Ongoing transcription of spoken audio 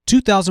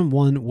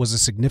2001 was a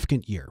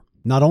significant year,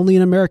 not only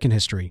in American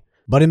history,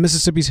 but in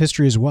Mississippi's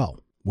history as well.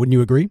 Wouldn't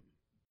you agree?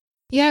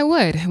 Yeah, I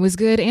would. It was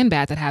good and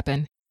bad that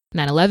happened.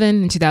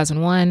 9/11 in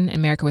 2001,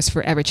 America was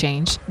forever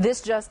changed. This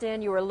just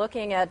in, you were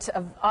looking at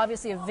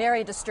obviously a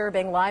very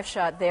disturbing live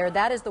shot there.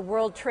 That is the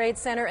World Trade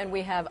Center, and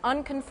we have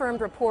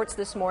unconfirmed reports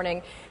this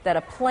morning that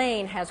a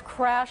plane has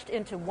crashed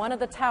into one of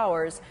the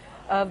towers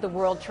of the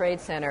World Trade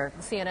Center.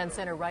 The CNN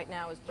Center right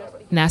now is just...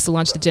 NASA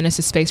launched the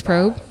Genesis space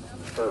probe.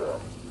 4,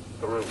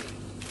 3,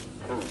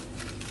 2,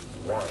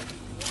 1.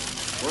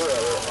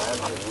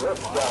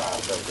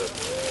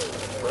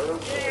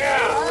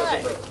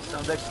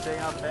 Sounds like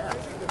staying on path.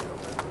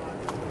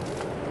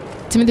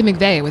 Timothy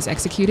McVeigh was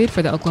executed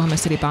for the Oklahoma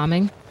City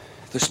bombing.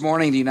 This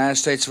morning, the United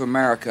States of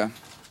America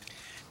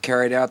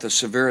carried out the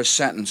severest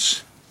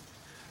sentence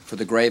for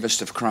the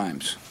gravest of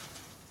crimes.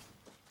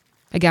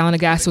 A gallon of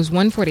gas was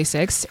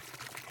 $1.46.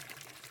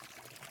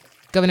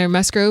 Governor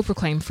Musgrove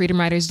proclaimed Freedom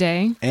Riders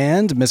Day.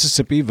 And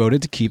Mississippi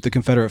voted to keep the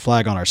Confederate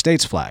flag on our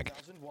state's flag.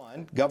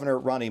 Governor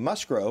Ronnie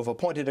Musgrove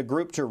appointed a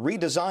group to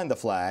redesign the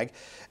flag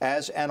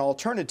as an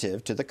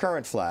alternative to the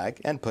current flag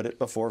and put it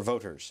before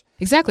voters.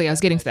 Exactly, I was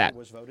getting to that.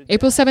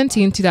 April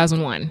 17,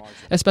 2001,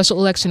 a special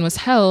election was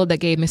held that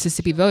gave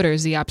Mississippi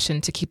voters the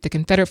option to keep the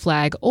Confederate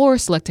flag or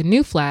select a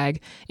new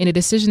flag in a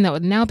decision that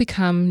would now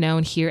become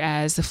known here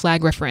as the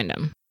flag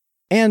referendum.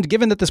 And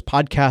given that this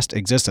podcast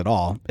exists at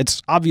all,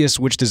 it's obvious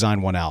which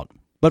design won out.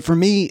 But for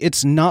me,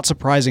 it's not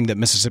surprising that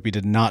Mississippi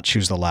did not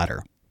choose the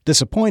latter.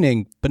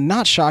 Disappointing, but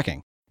not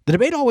shocking. The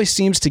debate always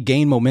seems to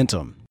gain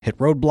momentum, hit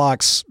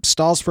roadblocks,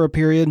 stalls for a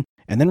period,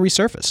 and then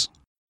resurface.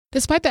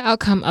 Despite the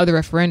outcome of the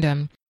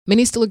referendum,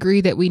 many still agree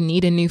that we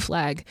need a new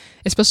flag,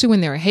 especially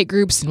when there are hate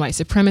groups and white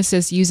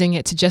supremacists using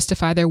it to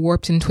justify their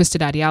warped and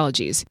twisted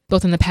ideologies,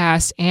 both in the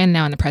past and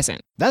now in the present.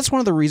 That's one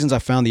of the reasons I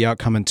found the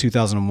outcome in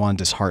 2001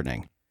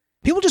 disheartening.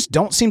 People just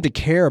don't seem to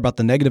care about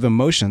the negative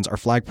emotions our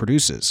flag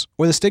produces,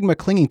 or the stigma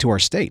clinging to our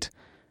state.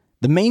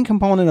 The main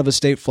component of a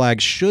state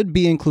flag should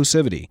be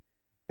inclusivity.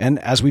 And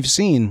as we've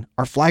seen,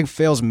 our flag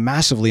fails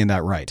massively in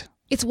that right.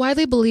 It's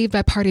widely believed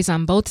by parties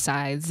on both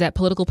sides that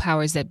political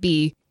powers that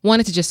be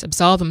wanted to just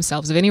absolve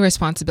themselves of any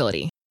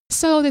responsibility.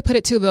 So they put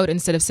it to a vote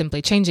instead of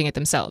simply changing it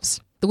themselves.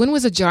 The win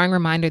was a jarring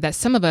reminder that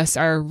some of us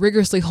are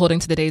rigorously holding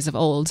to the days of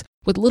old,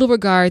 with little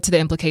regard to the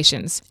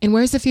implications. And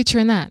where's the future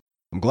in that?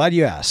 I'm glad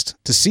you asked.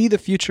 To see the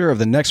future of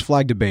the next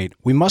flag debate,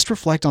 we must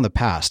reflect on the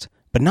past,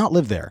 but not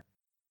live there.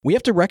 We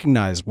have to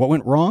recognize what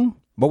went wrong,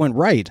 what went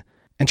right,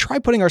 and try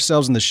putting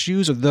ourselves in the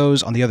shoes of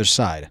those on the other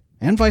side,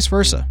 and vice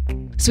versa.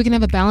 So we can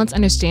have a balanced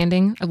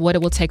understanding of what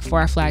it will take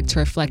for our flag to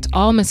reflect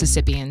all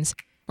Mississippians,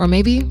 or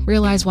maybe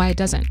realize why it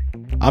doesn't.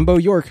 I'm Bo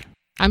York.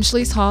 I'm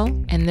Shalise Hall,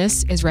 and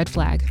this is Red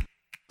Flag.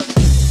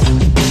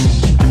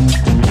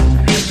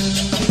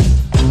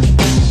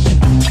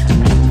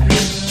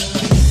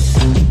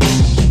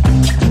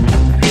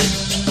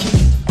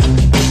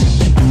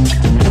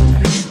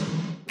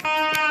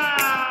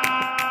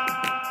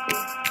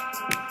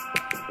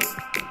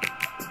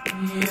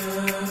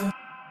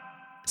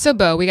 So,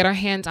 Bo, we got our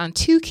hands on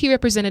two key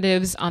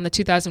representatives on the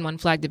 2001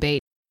 flag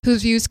debate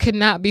whose views could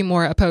not be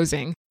more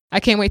opposing. I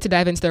can't wait to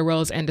dive into their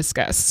roles and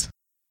discuss.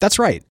 That's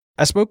right.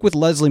 I spoke with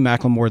Leslie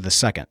McLemore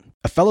II,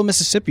 a fellow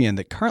Mississippian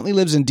that currently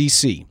lives in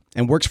D.C.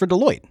 and works for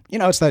Deloitte. You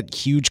know, it's that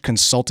huge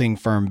consulting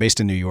firm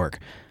based in New York.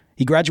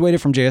 He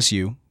graduated from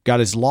JSU, got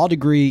his law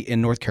degree in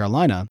North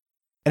Carolina,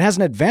 and has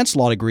an advanced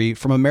law degree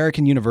from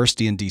American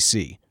University in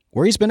D.C.,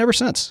 where he's been ever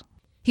since.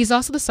 He's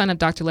also the son of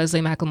Dr.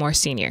 Leslie McLemore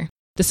Sr.,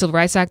 the civil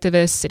rights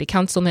activist, city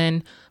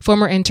councilman,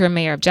 former interim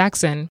mayor of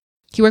Jackson.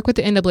 He worked with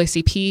the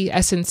NAACP,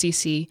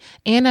 SNCC,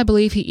 and I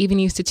believe he even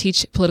used to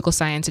teach political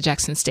science at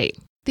Jackson State.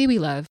 The we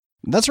love.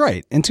 That's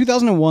right. In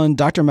 2001,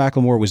 Dr.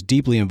 McLemore was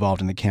deeply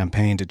involved in the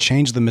campaign to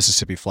change the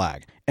Mississippi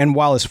flag. And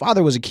while his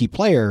father was a key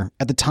player,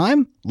 at the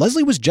time,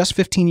 Leslie was just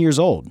 15 years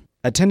old,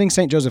 attending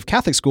St. Joseph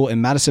Catholic School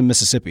in Madison,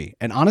 Mississippi.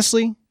 And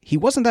honestly, he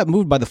wasn't that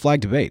moved by the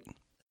flag debate.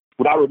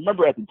 What I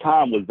remember at the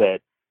time was that,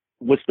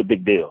 what's the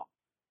big deal?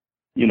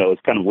 You know,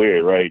 it's kind of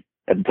weird, right?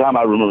 At the time,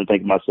 I remember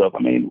thinking to myself,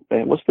 I mean,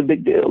 man, what's the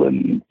big deal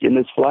in getting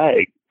this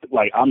flag?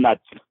 Like, I'm not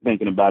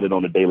thinking about it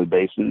on a daily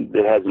basis.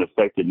 It hasn't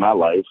affected my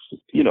life,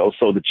 you know,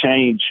 so the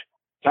change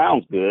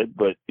sounds good,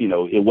 but, you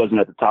know, it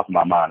wasn't at the top of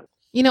my mind.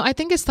 You know, I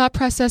think his thought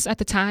process at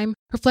the time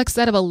reflects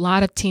that of a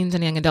lot of teens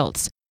and young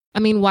adults. I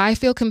mean, why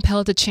feel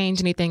compelled to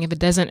change anything if it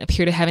doesn't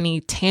appear to have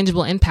any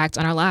tangible impact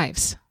on our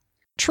lives?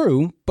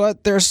 True,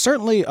 but there are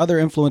certainly other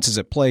influences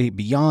at play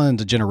beyond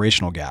a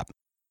generational gap.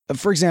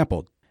 For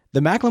example, the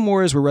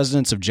McLemores were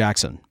residents of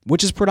Jackson,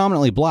 which is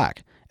predominantly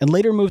black, and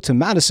later moved to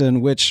Madison,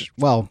 which,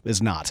 well,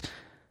 is not.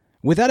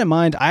 With that in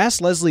mind, I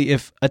asked Leslie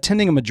if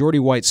attending a majority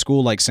white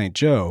school like St.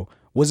 Joe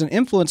was an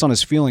influence on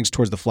his feelings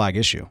towards the flag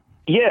issue.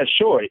 Yeah,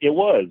 sure, it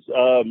was.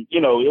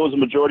 You know, it was a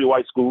majority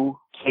white school.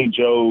 St.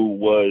 Joe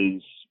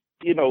was,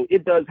 you know,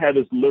 it does have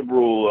its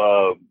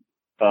liberal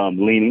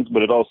leanings,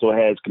 but it also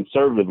has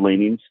conservative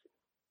leanings.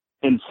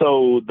 And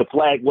so the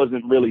flag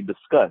wasn't really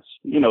discussed,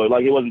 you know,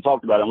 like it wasn't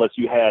talked about unless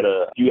you had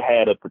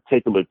a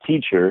particular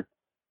teacher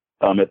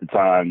at the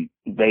time,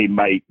 they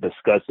might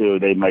discuss it or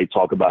they might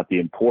talk about the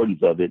importance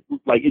of it.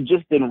 Like, it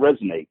just didn't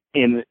resonate.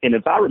 And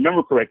if I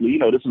remember correctly,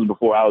 this was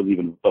before I was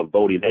even of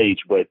voting age,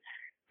 but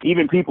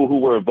even people who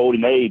were of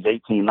voting age,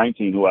 18,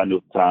 19, who I knew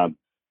at the time,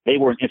 they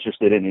weren't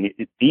interested in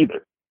it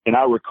either. And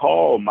I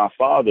recall my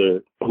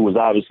father, who was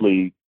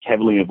obviously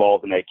heavily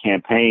involved in that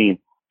campaign,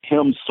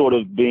 him sort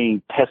of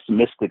being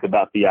pessimistic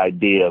about the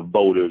idea of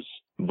voters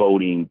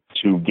voting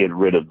to get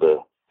rid of the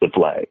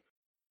flag.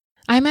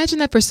 I imagine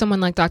that for someone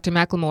like Dr.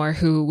 McLemore,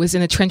 who was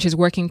in the trenches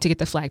working to get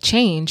the flag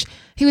changed,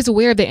 he was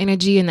aware of the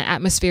energy and the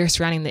atmosphere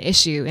surrounding the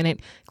issue, and it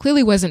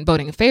clearly wasn't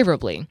voting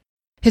favorably.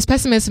 His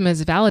pessimism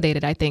is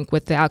validated, I think,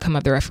 with the outcome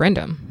of the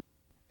referendum.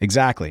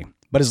 Exactly.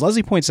 But as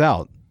Leslie points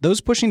out,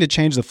 those pushing to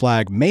change the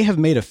flag may have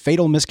made a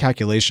fatal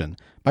miscalculation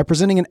by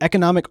presenting an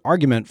economic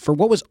argument for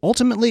what was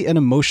ultimately an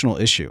emotional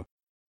issue.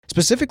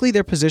 Specifically,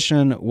 their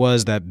position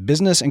was that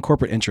business and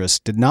corporate interests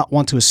did not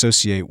want to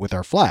associate with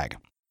our flag.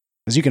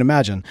 As you can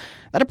imagine,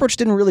 that approach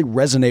didn't really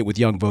resonate with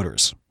young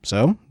voters,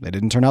 so they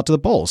didn't turn out to the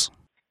polls.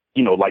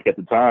 Like at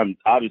the time,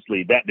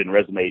 obviously that didn't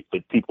resonate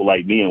with people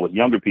like me and with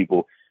younger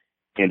people,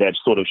 and that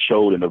sort of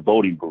showed in the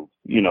voting booth,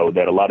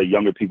 that a lot of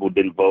younger people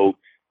didn't vote,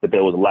 that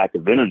there was a lack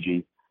of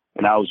energy.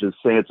 And I was just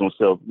saying to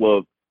myself,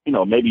 well,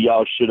 maybe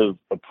y'all should have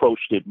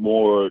approached it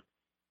more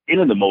in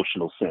an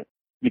emotional sense,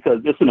 because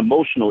it's an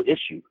emotional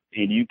issue,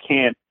 and you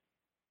can't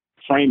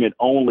frame it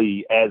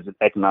only as an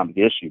economic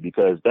issue,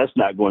 because that's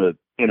not going to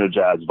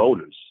energize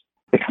voters.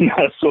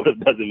 That sort of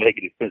doesn't make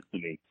any sense to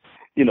me,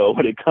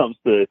 when it comes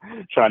to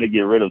trying to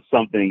get rid of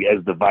something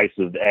as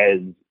divisive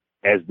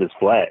as this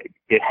flag.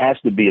 It has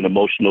to be an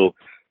emotional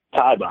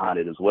tie behind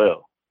it as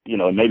well.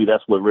 And maybe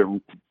that's what,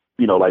 went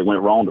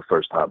wrong the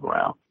first time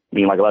around. I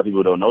mean, like, a lot of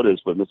people don't know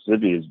this, but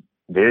Mississippi is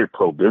very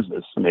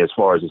pro-business. I mean, as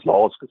far as its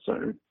law is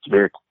concerned, it's a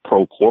very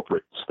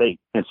pro-corporate state.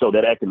 And so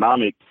that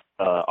economic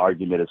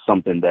argument is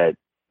something that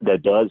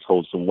does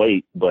hold some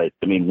weight. But,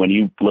 I mean, when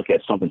you look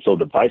at something so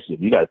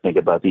divisive, you got to think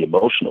about the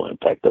emotional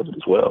impact of it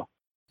as well.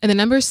 And the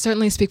numbers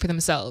certainly speak for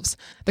themselves.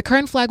 The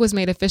current flag was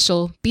made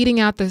official, beating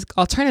out the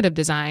alternative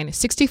design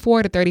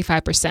 64 to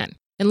 35%.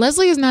 And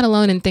Leslie is not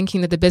alone in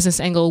thinking that the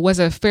business angle was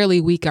a fairly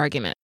weak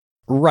argument.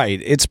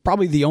 Right. It's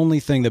probably the only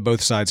thing that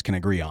both sides can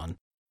agree on.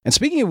 And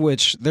speaking of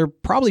which, there are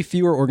probably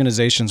fewer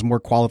organizations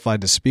more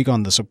qualified to speak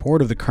on the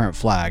support of the current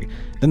flag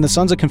than the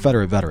Sons of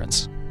Confederate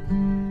Veterans.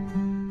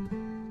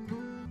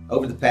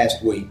 Over the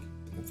past week,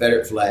 the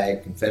Confederate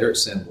flag, Confederate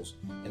symbols,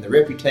 and the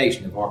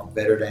reputation of our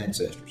Confederate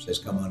ancestors has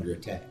come under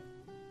attack.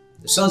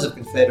 The Sons of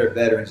Confederate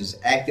Veterans is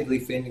actively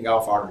fending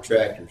off our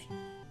detractors.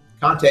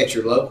 Contact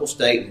your local,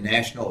 state, and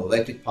national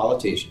elected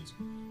politicians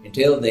and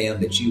tell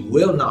them that you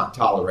will not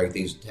tolerate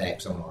these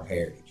attacks on our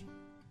heritage.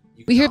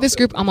 We hear this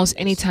group almost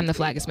any time the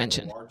flag is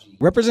mentioned.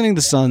 Representing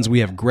the Sons, we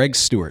have Greg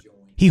Stewart.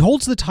 He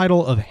holds the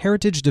title of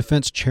Heritage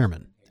Defense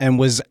Chairman and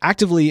was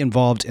actively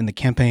involved in the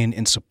campaign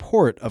in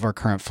support of our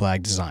current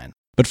flag design.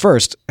 But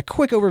first, a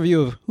quick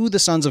overview of who the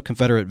Sons of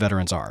Confederate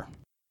Veterans are.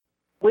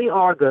 We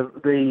are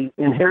the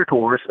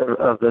inheritors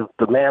of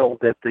the mantle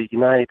that the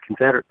United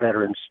Confederate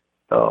Veterans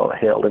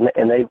held,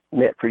 and they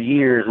met for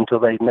years until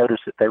they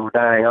noticed that they were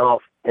dying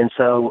off. And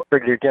so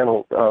Brigadier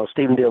General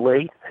Stephen D.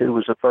 Lee, who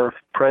was the first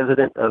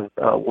president of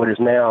what is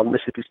now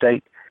Mississippi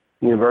State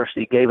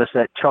University, gave us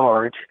that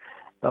charge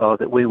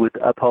that we would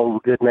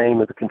uphold the good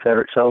name of the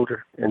Confederate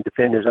soldier and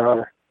defend his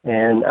honor.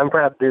 And I'm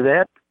proud to do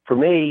that. For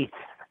me,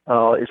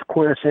 it's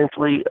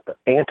quintessentially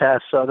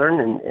anti-Southern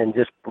and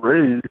just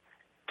rude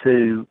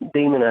to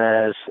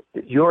demonize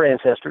your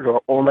ancestors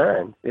or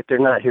mine if they're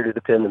not here to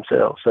defend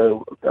themselves.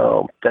 So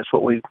that's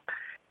what we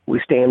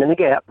stand in the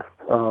gap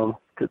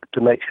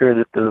to make sure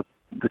that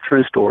the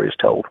true story is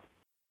told.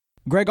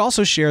 Greg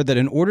also shared that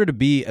in order to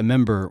be a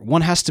member,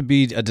 one has to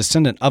be a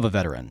descendant of a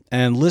veteran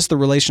and list the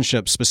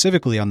relationship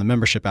specifically on the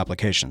membership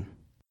application.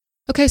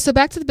 Okay, so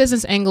back to the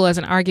business angle as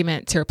an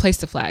argument to replace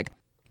the flag.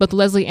 Both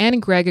Leslie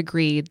and Greg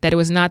agreed that it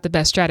was not the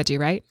best strategy,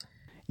 right?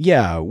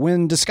 Yeah,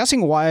 when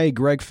discussing why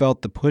Greg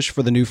felt the push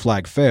for the new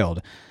flag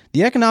failed,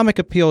 the economic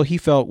appeal he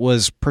felt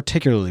was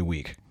particularly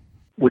weak.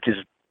 Which is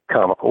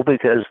comical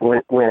because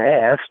when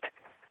asked,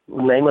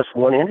 name us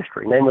one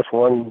industry, name us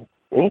one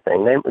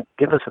anything,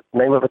 give us a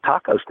name of a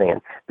taco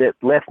stand that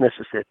left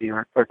Mississippi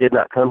or did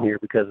not come here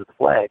because of the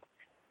flag.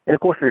 And of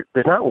course,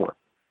 there's not one.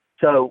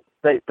 So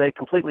they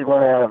completely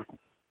run out of,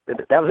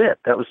 that was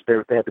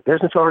it. They had the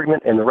business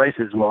argument and the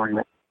racism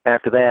argument.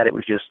 After that, it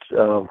was just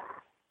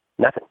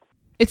nothing.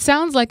 It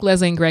sounds like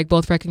Leslie and Greg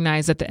both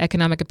recognize that the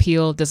economic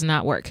appeal does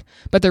not work,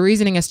 but the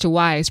reasoning as to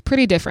why is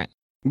pretty different.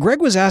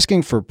 Greg was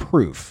asking for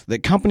proof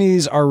that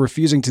companies are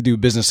refusing to do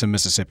business in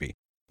Mississippi,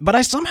 but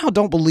I somehow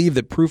don't believe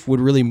that proof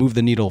would really move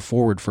the needle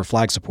forward for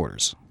flag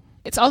supporters.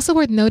 It's also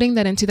worth noting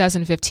that in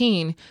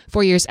 2015,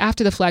 4 years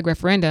after the flag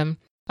referendum,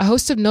 a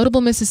host of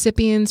notable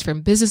Mississippians,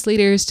 from business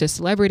leaders to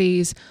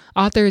celebrities,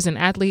 authors, and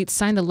athletes,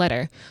 signed a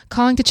letter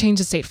calling to change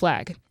the state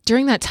flag.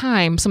 during that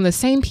time, some of the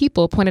same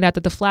people pointed out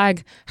that the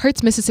flag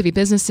hurts Mississippi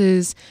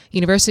businesses,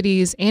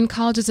 universities, and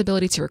colleges'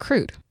 ability to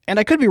recruit. And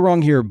I could be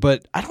wrong here,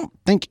 but I don't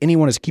think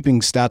anyone is keeping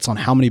stats on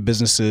how many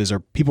businesses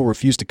or people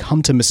refuse to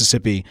come to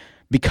Mississippi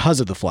because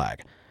of the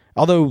flag,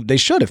 although they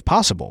should if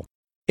possible.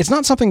 It's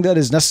not something that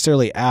is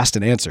necessarily asked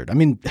and answered. I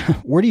mean,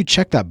 where do you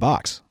check that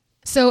box?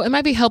 So it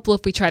might be helpful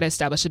if we try to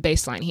establish a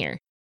baseline here.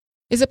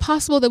 Is it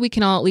possible that we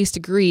can all at least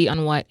agree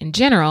on what, in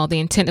general, the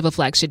intent of a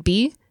flag should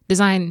be,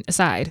 design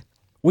aside?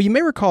 Well, you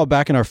may recall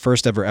back in our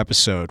first ever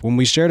episode when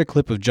we shared a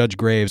clip of Judge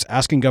Graves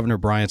asking Governor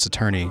Bryant's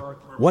attorney,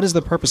 what is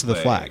the purpose of the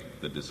flag?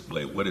 The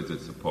display, what is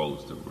it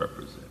supposed to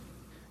represent?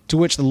 To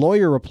which the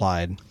lawyer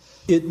replied,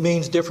 it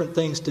means different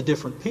things to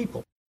different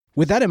people.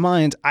 With that in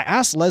mind, I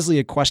asked Leslie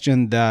a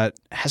question that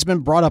has been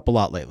brought up a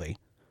lot lately.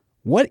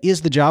 What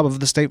is the job of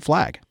the state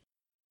flag?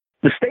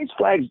 The state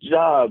flag's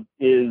job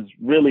is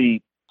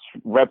really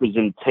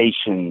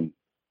representation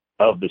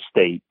of the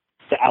state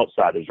to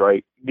outsiders,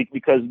 right?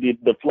 Because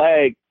the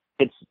flag,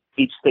 it's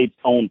each state's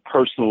own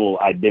personal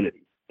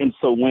identity. And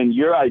so when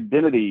your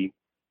identity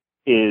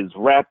is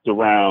wrapped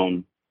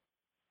around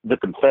the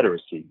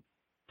Confederacy,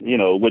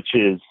 which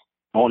is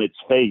on its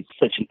face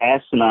such an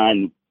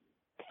asinine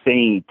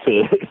thing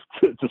to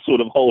sort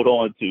of hold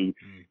on to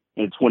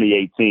in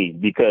 2018,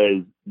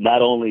 because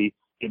not only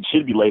it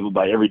should be labeled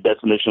by every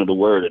definition of the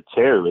word a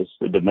terrorist,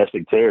 a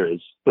domestic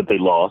terrorist, but they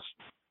lost.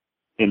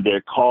 And their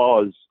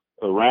cause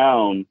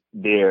around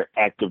their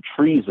act of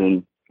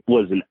treason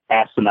was an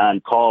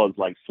asinine cause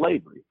like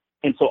slavery.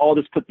 And so all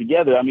this put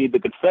together, I mean, the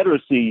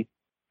Confederacy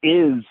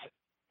is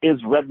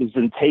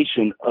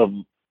representation of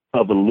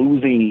a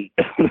losing,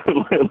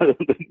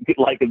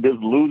 like this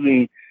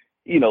losing,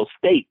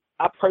 state.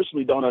 I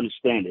personally don't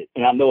understand it.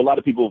 And I know a lot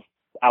of people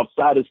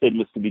outside of the state of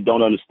Mississippi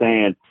don't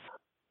understand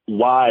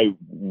why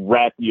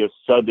wrap your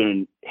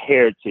Southern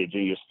heritage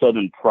and your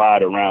Southern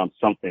pride around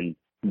something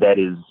that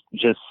is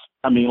just,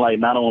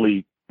 not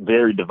only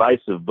very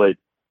divisive, but,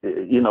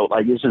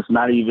 it's just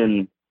not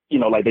even,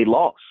 they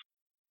lost.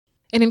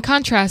 And in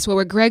contrast, what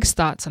were Greg's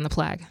thoughts on the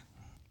flag?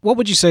 What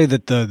would you say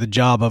that the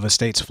job of a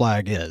state's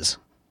flag is?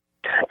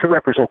 To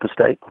represent the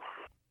state.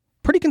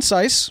 Pretty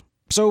concise.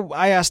 So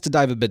I asked to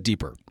dive a bit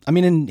deeper.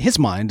 In his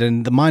mind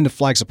and the mind of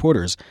flag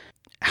supporters,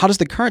 how does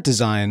the current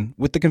design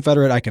with the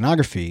Confederate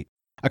iconography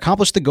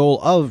accomplish the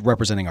goal of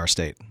representing our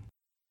state?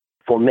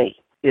 For me,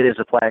 it is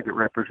a flag that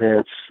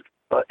represents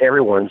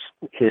everyone's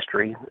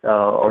history,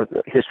 or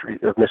the history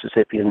of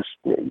Mississippians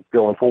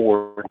going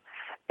forward.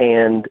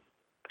 And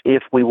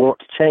if we want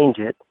to change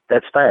it,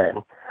 that's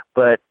fine.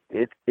 But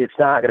it's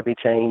not going to be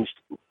changed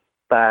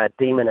by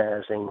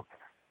demonizing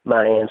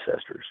my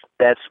ancestors.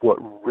 That's what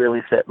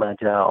really set my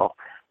jaw,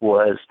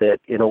 was that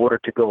in order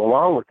to go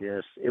along with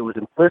this, it was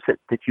implicit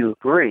that you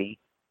agree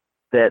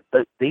that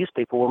these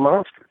people were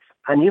monsters.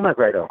 I knew my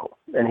great uncle,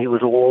 and he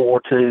was a World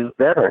War II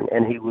veteran,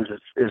 and he was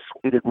as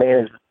sweet a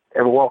man as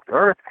ever walked the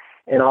earth,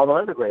 and all the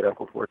other great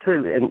uncles were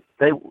too. And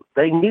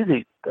they knew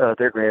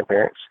their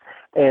grandparents,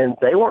 and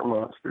they weren't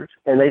monsters,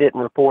 and they didn't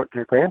report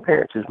their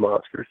grandparents as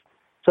monsters.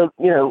 So,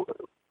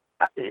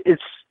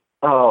 it's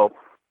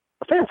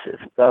offensive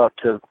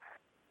to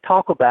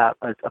talk about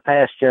a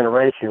past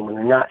generation when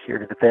they're not here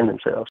to defend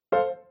themselves.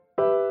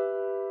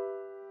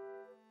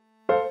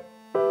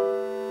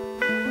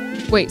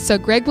 Wait, so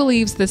Greg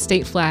believes the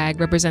state flag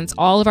represents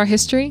all of our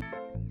history?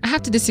 I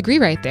have to disagree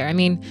right there.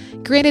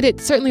 Granted, it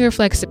certainly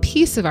reflects a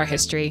piece of our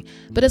history,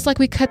 but it's like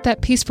we cut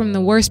that piece from the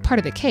worst part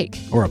of the cake.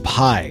 Or a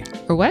pie.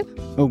 Or what?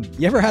 Oh,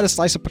 you ever had a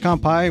slice of pecan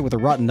pie with a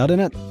rotten nut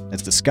in it?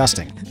 It's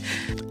disgusting.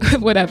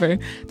 Whatever.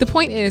 The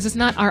point is, it's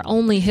not our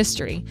only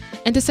history.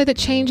 And to say that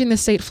changing the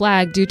state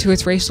flag due to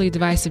its racially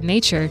divisive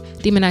nature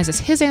demonizes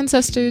his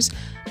ancestors,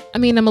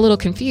 I'm a little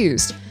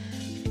confused.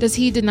 Does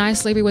he deny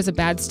slavery was a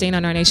bad stain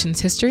on our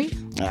nation's history?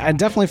 I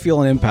definitely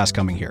feel an impasse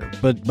coming here,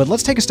 but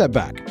let's take a step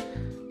back.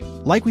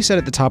 Like we said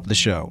at the top of the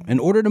show, in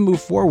order to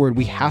move forward,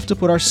 we have to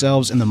put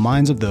ourselves in the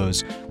minds of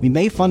those we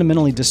may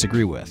fundamentally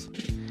disagree with.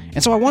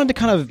 And so I wanted to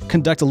kind of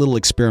conduct a little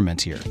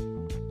experiment here.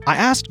 I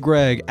asked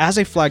Greg, as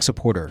a flag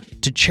supporter,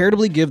 to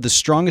charitably give the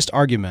strongest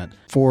argument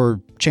for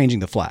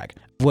changing the flag,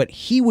 what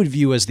he would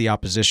view as the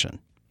opposition.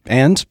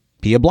 And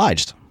he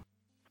obliged.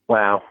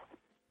 Wow.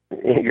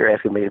 You're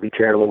asking me to be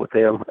charitable with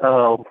them.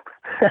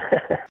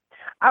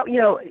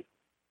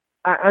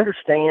 I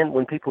understand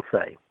when people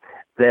say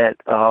that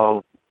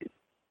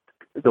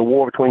the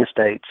war between the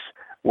states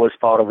was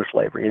fought over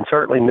slavery, and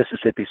certainly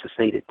Mississippi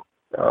seceded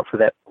for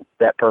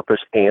that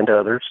purpose and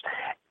others,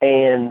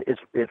 and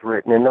it's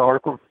written in the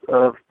Articles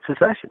of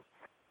Secession.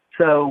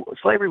 So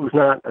slavery was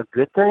not a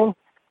good thing,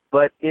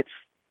 but it's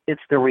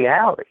the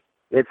reality.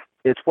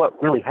 It's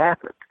what really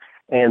happened,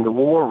 and the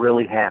war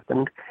really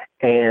happened.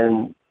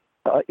 And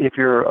if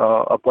you're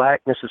a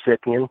black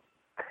Mississippian,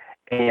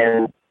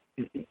 and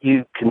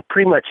you can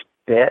pretty much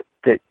bet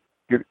that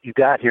you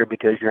got here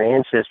because your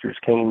ancestors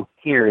came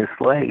here as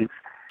slaves.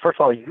 First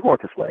of all, you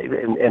weren't a slave,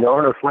 and there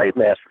are no slave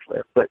masters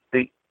left. But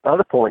the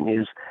other point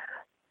is,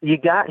 you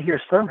got here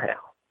somehow.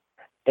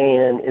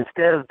 And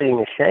instead of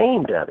being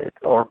ashamed of it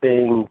or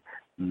being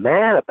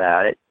mad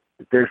about it,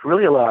 there's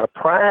really a lot of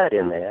pride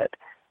in that.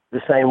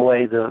 The same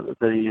way the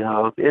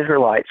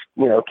Israelites,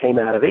 came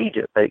out of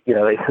Egypt. They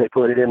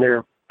put it in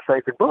their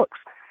sacred books,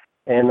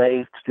 and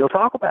they still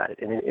talk about it.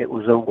 And it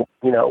was a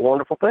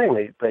wonderful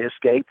thing. They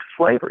escaped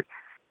slavery,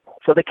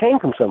 so they came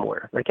from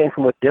somewhere. They came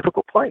from a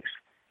difficult place.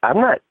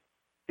 I'm not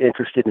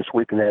interested in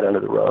sweeping that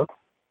under the rug,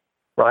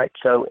 right?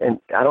 So, and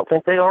I don't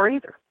think they are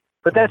either.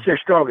 But that's their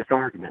strongest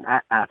argument,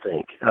 I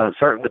think.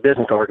 Certainly, the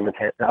business argument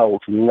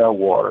holds no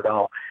water at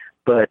all.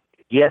 But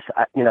yes,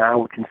 I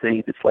would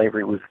concede that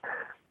slavery was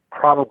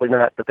probably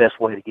not the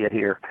best way to get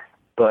here,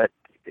 but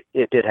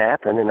it did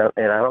happen, and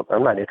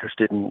I'm not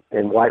interested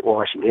in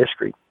whitewashing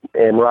history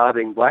and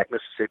robbing Black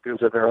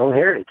Mississippians of their own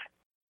heritage.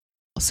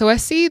 So I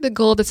see the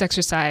goal of this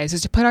exercise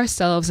is to put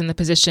ourselves in the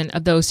position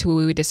of those who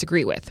we would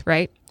disagree with,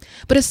 right?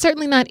 But it's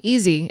certainly not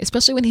easy,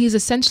 especially when he's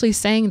essentially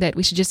saying that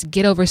we should just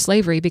get over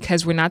slavery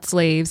because we're not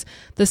slaves,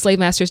 the slave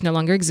masters no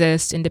longer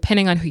exist, and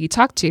depending on who you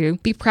talk to,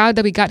 be proud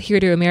that we got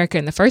here to America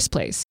in the first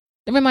place.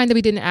 Never mind that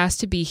we didn't ask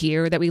to be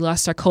here, that we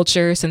lost our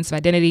culture, sense of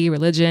identity,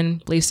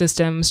 religion, belief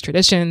systems,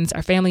 traditions,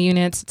 our family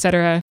units,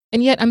 etc.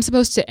 And yet I'm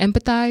supposed to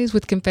empathize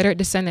with Confederate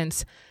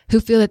descendants who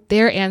feel that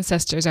their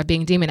ancestors are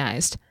being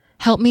demonized.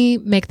 Help me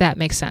make that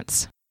make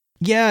sense.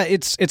 Yeah,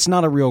 it's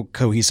not a real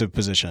cohesive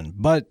position,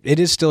 but it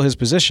is still his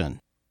position.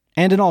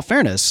 And in all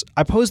fairness,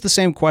 I posed the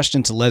same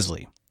question to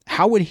Leslie.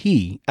 How would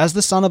he, as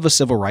the son of a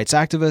civil rights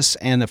activist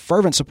and a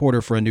fervent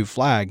supporter for a new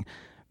flag,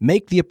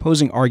 make the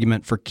opposing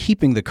argument for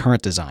keeping the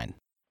current design?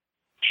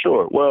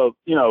 Sure. Well,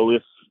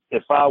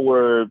 if I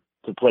were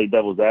to play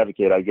devil's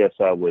advocate, I guess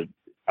I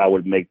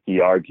would make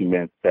the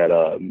argument that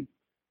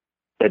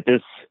that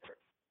this,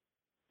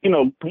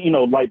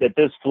 like that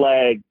this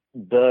flag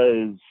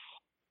does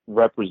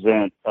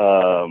represent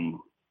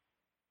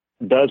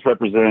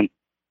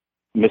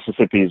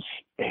Mississippi's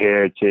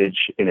heritage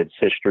and its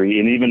history,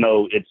 and even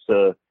though it's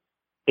a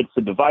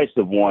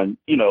divisive one,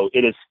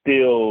 it is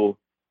still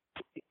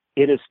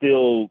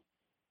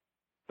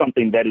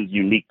something that is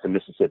unique to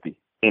Mississippi.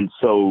 And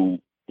so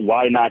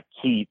why not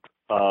keep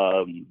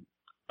a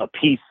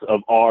piece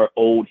of our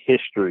old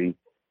history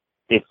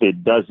if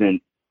it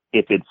doesn't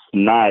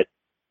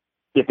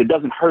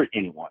hurt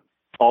anyone?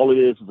 All it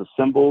is a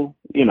symbol,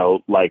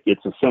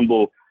 it's a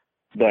symbol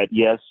that,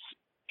 yes,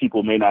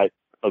 people may not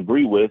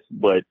agree with,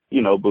 but,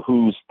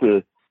 behooves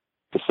to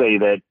say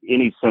that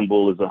any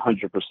symbol is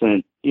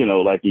 100%,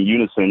 like in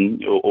unison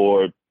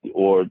or is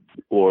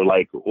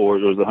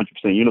 100%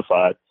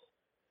 unified.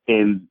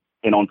 And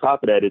on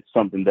top of that, it's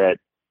something that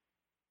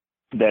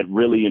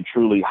really and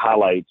truly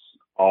highlights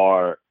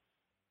our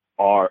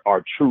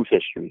true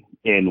history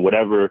in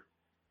whatever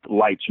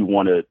light you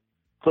want to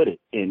put it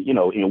in,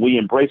 and we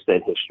embrace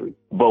that history,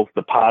 both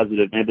the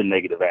positive and the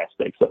negative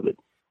aspects of it.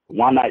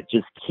 Why not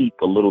just keep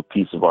a little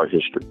piece of our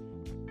history?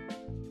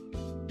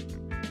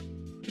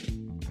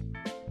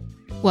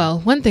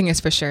 Well, one thing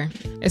is for sure.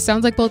 It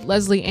sounds like both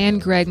Leslie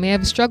and Greg may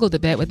have struggled a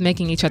bit with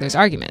making each other's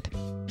argument.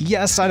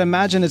 Yes, I'd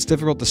imagine it's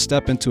difficult to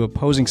step into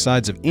opposing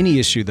sides of any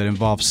issue that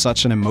involves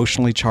such an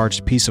emotionally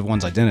charged piece of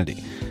one's identity,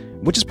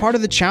 which is part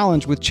of the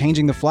challenge with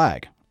changing the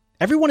flag.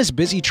 Everyone is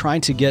busy trying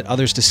to get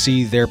others to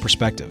see their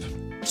perspective.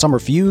 Some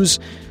refuse,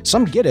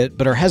 some get it,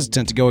 but are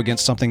hesitant to go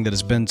against something that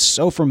has been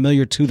so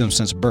familiar to them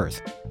since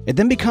birth. It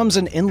then becomes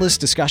an endless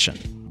discussion.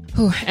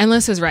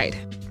 Endless is right.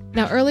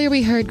 Now, earlier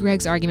we heard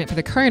Greg's argument for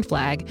the current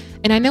flag,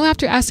 and I know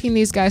after asking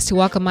these guys to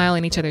walk a mile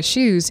in each other's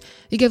shoes,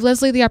 you give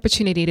Leslie the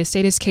opportunity to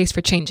state his case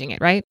for changing it,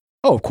 right?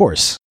 Oh, of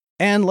course.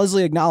 And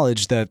Leslie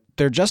acknowledged that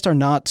there just are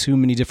not too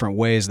many different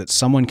ways that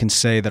someone can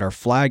say that our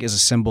flag is a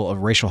symbol of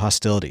racial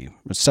hostility,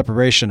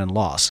 separation, and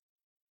loss.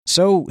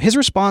 So his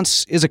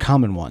response is a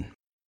common one.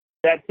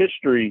 That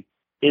history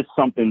is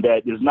something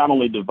that is not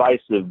only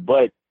divisive,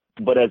 but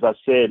as I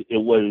said,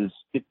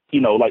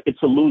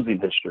 it's a losing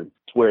history,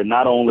 where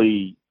not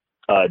only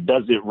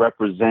does it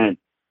represent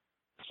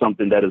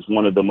something that is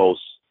one of the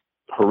most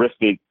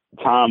horrific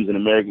times in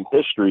American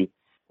history,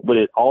 but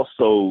it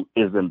also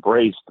is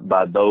embraced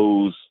by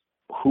those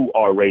who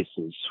are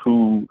racist,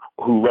 who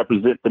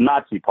represent the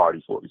Nazi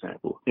Party, for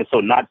example. And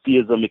so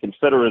Nazism and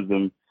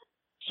Confederalism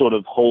sort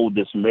of hold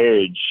this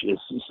marriage, it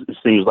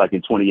seems like,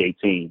 in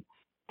 2018.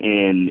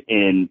 And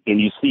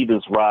you see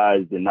this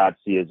rise in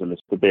Nazism, is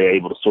that they're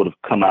able to sort of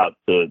come out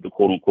the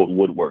quote unquote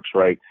woodworks,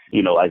 right?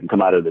 Like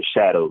come out of the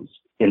shadows.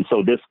 And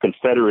so this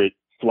Confederate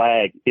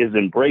flag is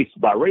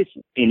embraced by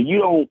racists. And you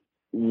don't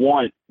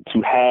want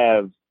to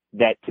have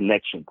that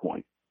connection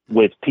point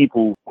with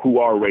people who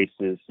are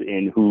racist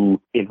and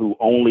who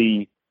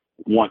only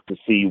want to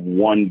see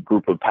one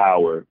group of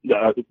power,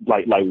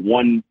 like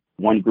one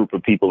group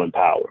of people in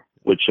power,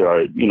 which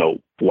are,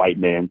 white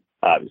men,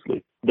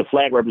 obviously. The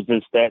flag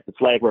represents that. The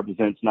flag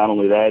represents not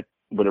only that,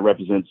 but it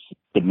represents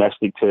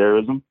domestic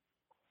terrorism.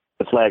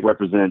 The flag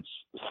represents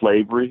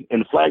slavery,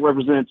 and the flag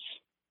represents,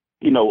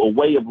 a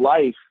way of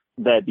life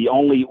that the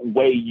only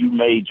way you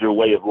made your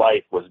way of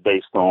life was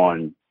based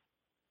on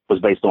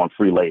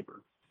free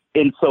labor.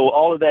 And so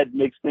all of that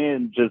mixed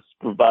in just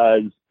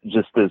provides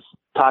just this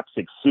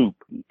toxic soup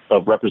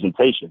of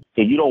representation.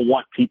 And you don't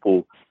want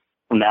people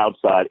from the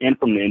outside and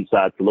from the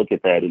inside to look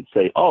at that and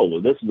say, oh,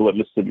 well, this is what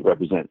Mississippi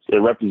represents. It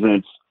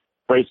represents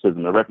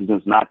racism. It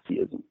represents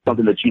Nazism,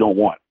 something that you don't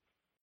want.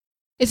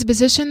 It's a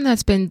position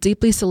that's been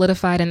deeply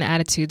solidified in the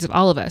attitudes of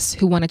all of us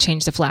who want to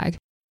change the flag.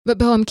 But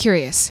Bo, I'm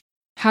curious,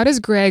 how does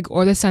Greg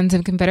or the Sons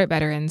of Confederate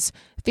Veterans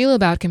feel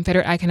about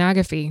Confederate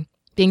iconography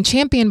being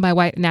championed by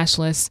white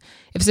nationalists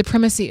if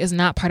supremacy is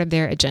not part of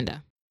their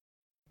agenda?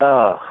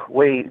 This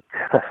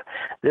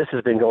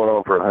has been going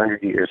on for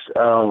 100 years.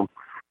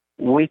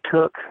 We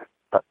took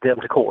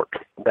them to court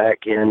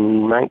back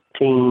in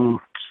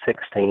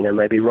 1916, I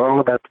may be wrong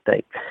about the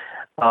date,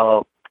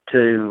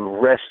 to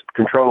wrest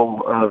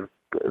control of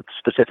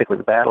specifically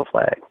the battle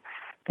flag.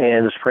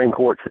 And the Supreme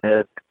Court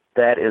said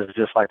that is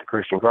just like the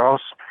Christian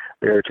cross.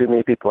 There are too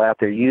many people out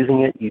there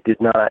using it. You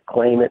did not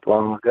claim it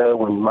long ago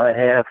when you might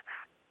have.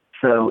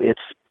 So it's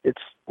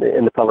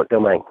in the public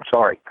domain.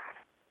 Sorry.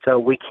 So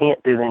we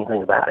can't do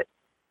anything about it.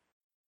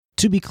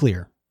 To be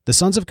clear, the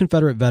Sons of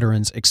Confederate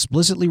Veterans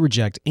explicitly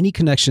reject any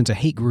connection to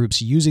hate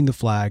groups using the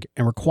flag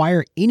and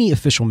require any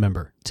official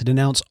member to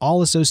denounce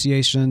all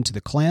association to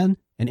the Klan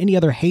and any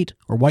other hate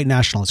or white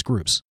nationalist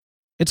groups.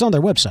 It's on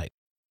their website.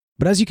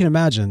 But as you can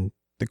imagine,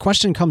 the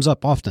question comes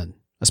up often,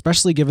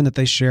 especially given that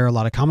they share a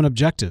lot of common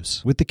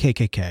objectives with the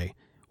KKK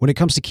when it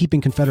comes to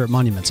keeping Confederate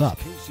monuments up.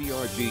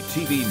 KCRG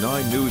TV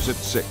 9 News at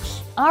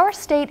 6. Our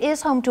state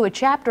is home to a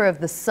chapter of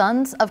the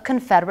Sons of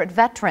Confederate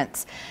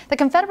Veterans. The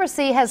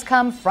Confederacy has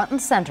come front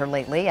and center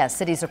lately as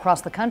cities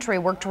across the country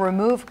work to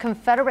remove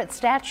Confederate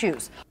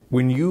statues.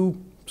 When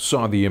you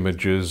saw the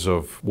images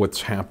of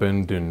what's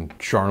happened in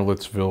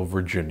Charlottesville,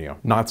 Virginia,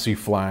 Nazi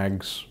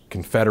flags,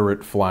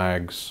 Confederate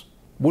flags,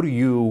 what do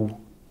you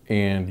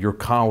and your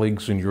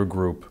colleagues in your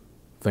group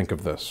think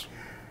of this?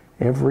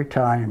 Every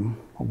time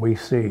we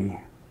see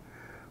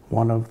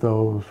one of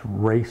those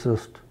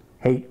racist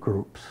hate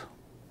groups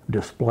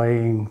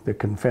displaying the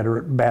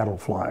Confederate battle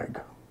flag,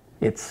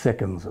 it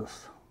sickens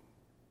us.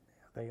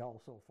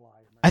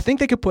 I think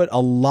they could put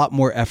a lot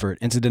more effort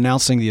into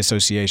denouncing the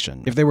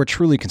association if they were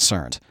truly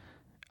concerned.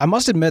 I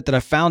must admit that I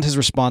found his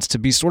response to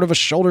be sort of a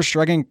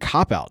shoulder-shrugging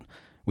cop-out.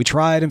 We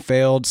tried and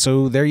failed,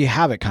 so there you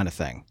have it kind of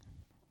thing.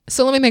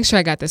 So let me make sure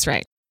I got this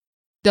right.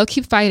 They'll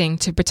keep fighting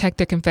to protect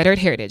their Confederate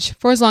heritage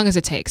for as long as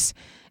it takes.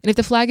 And if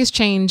the flag is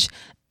changed,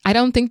 I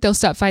don't think they'll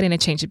stop fighting to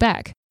change it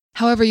back.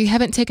 However, you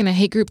haven't taken a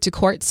hate group to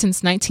court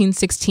since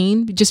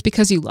 1916 just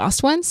because you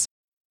lost once?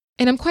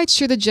 And I'm quite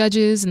sure the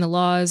judges and the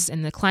laws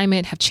and the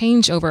climate have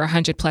changed over a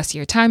 100+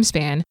 year time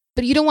span,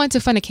 but you don't want to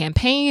fund a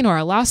campaign or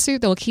a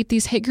lawsuit that will keep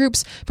these hate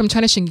groups from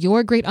tarnishing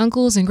your great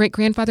uncles and great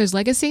grandfather's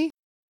legacy?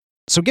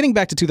 So getting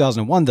back to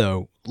 2001,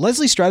 though,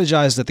 Leslie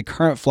strategized that the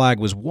current flag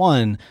was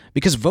won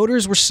because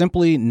voters were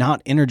simply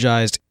not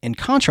energized, in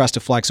contrast to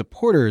flag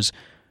supporters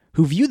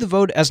who viewed the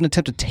vote as an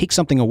attempt to take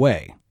something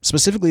away,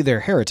 specifically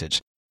their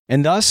heritage.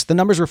 And thus, the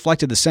numbers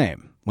reflected the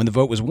same, when the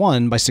vote was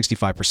won by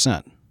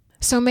 65%.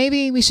 So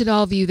maybe we should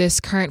all view this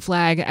current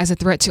flag as a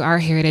threat to our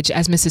heritage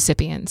as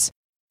Mississippians.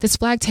 This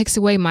flag takes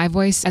away my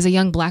voice as a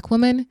young black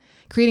woman,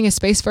 creating a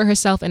space for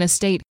herself in a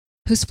state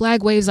whose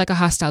flag waves like a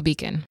hostile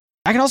beacon.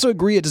 I can also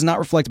agree it does not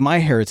reflect my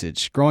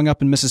heritage growing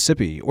up in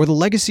Mississippi or the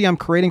legacy I'm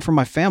creating for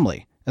my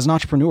family as an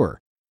entrepreneur.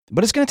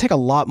 But it's going to take a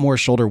lot more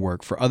shoulder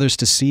work for others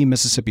to see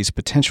Mississippi's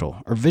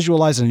potential or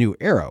visualize a new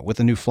era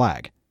with a new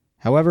flag.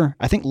 However,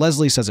 I think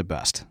Leslie says it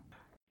best.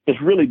 It's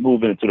really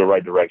moving into the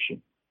right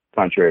direction,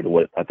 contrary to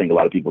what I think a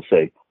lot of people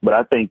say. But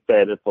I think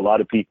that if a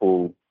lot of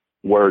people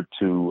were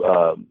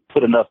to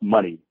put enough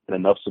money and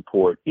enough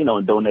support,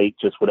 and donate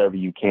just whatever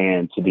you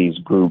can to these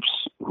groups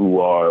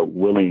who are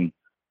willing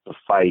to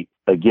fight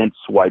against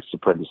white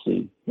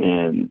supremacy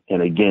and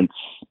against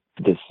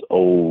this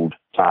old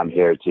time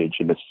heritage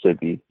in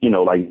Mississippi,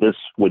 this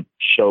would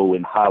show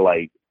and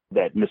highlight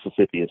that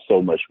Mississippi is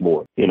so much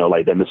more,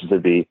 that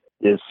Mississippi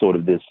is sort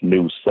of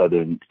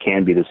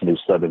can be this new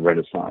Southern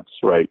Renaissance,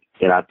 right?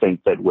 And I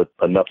think that with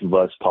enough of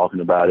us talking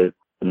about it,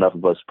 enough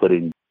of us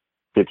putting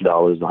 $50,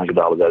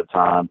 $100 at a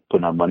time,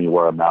 putting our money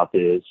where our mouth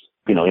is,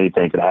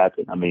 anything could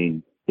happen. I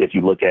mean, if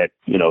you look at,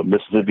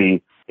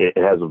 Mississippi, it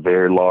has a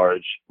very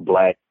large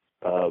black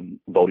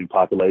voting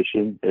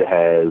population. It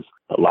has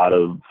a lot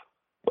of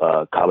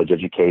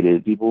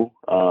college-educated people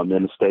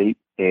in the state.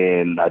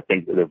 And I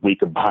think that if we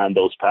combine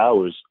those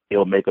powers,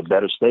 it'll make a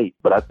better state.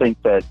 But I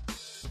think that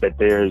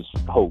there's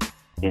hope.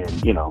 And,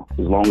 as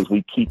long as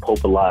we keep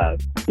hope alive,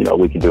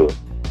 we can do it.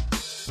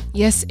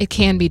 Yes, it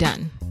can be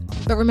done.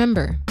 But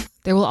remember,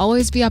 there will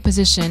always be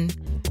opposition,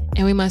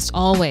 and we must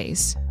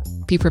always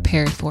be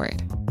prepared for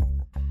it.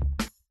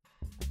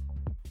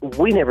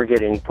 We never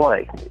get any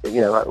play.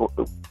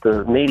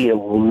 The media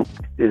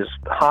is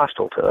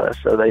hostile to us,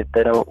 so they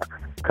don't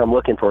come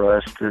looking for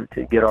us to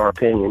get our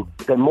opinion.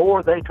 The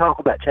more they talk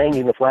about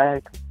changing the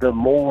flag, the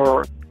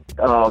more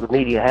the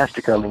media has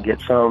to come and get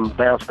some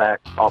bounce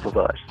back off of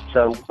us.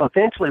 So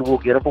eventually we'll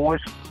get a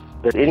voice,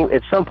 but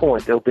at some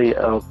point there'll be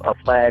a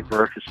flag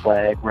versus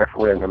flag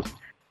referendum.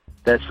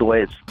 That's the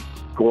way it's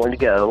going to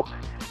go.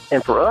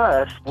 And for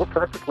us, we're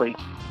perfectly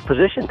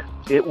positioned.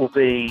 It will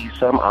be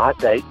some odd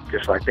date,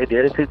 just like they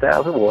did in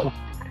 2001.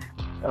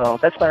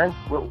 that's fine.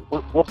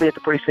 We'll be at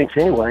the precincts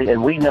anyway,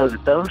 and we know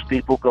that those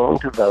people going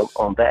to vote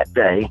on that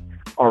day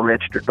are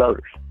registered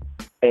voters,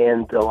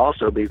 and they'll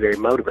also be very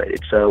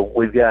motivated. So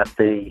we've got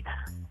the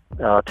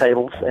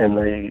tables and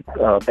the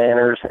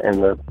banners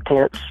and the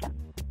tents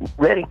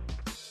ready.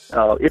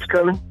 It's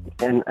coming,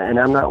 and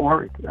I'm not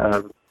worried.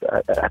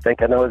 I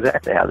think I know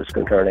exactly how this is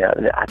going to turn out,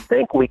 and I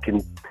think we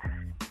can.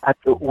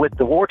 With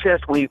the war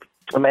chest we've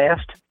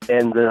amassed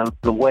and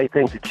the way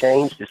things have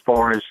changed as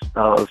far as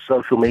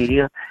social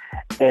media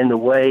and the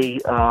way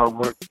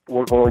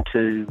we're going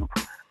to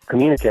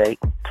communicate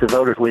to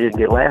voters we didn't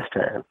get last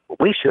time,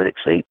 we should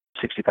exceed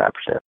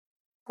 65%.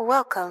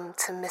 Welcome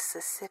to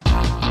Mississippi.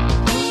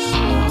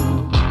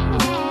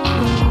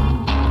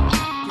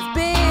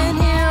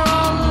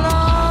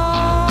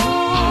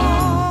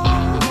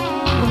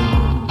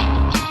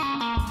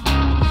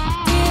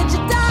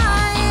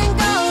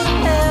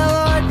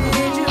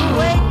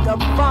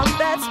 From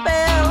that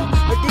spell,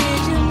 or did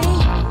you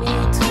need me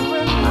to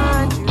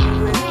remind you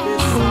with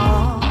this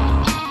song?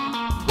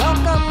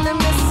 Welcome to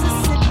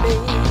Mississippi.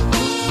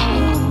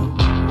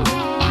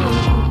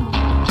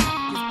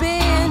 You've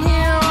been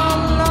here all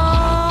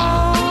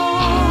along.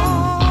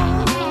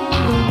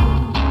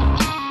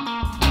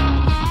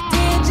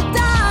 Did you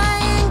die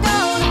and go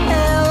to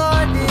hell,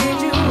 or did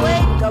you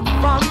wake up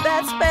from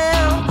that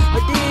spell,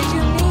 or did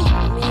you need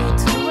me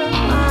to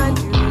remind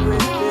you with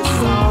this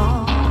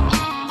song?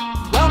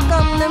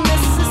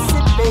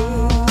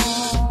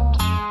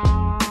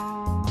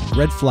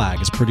 Red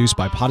Flag is produced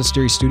by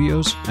Podastery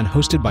Studios and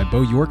hosted by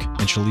Bo York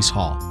and Shalise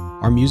Hall.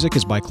 Our music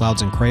is by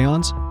Clouds and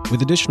Crayons,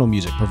 with additional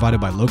music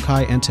provided by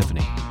Lokai and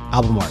Tiffany.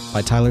 Album art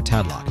by Tyler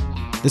Tadlock.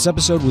 This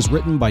episode was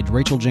written by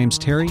Rachel James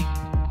Terry.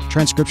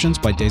 Transcriptions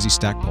by Daisy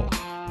Stackpole.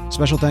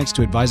 Special thanks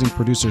to advising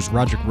producers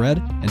Roderick Red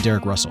and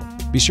Derek Russell.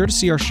 Be sure to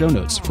see our show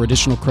notes for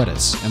additional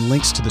credits and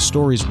links to the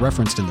stories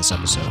referenced in this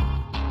episode.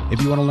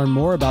 If you want to learn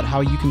more about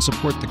how you can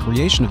support the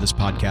creation of this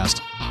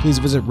podcast, please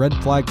visit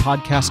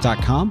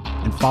redflagpodcast.com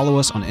and follow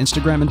us on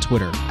Instagram and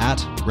Twitter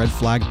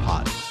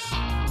 @redflagpod.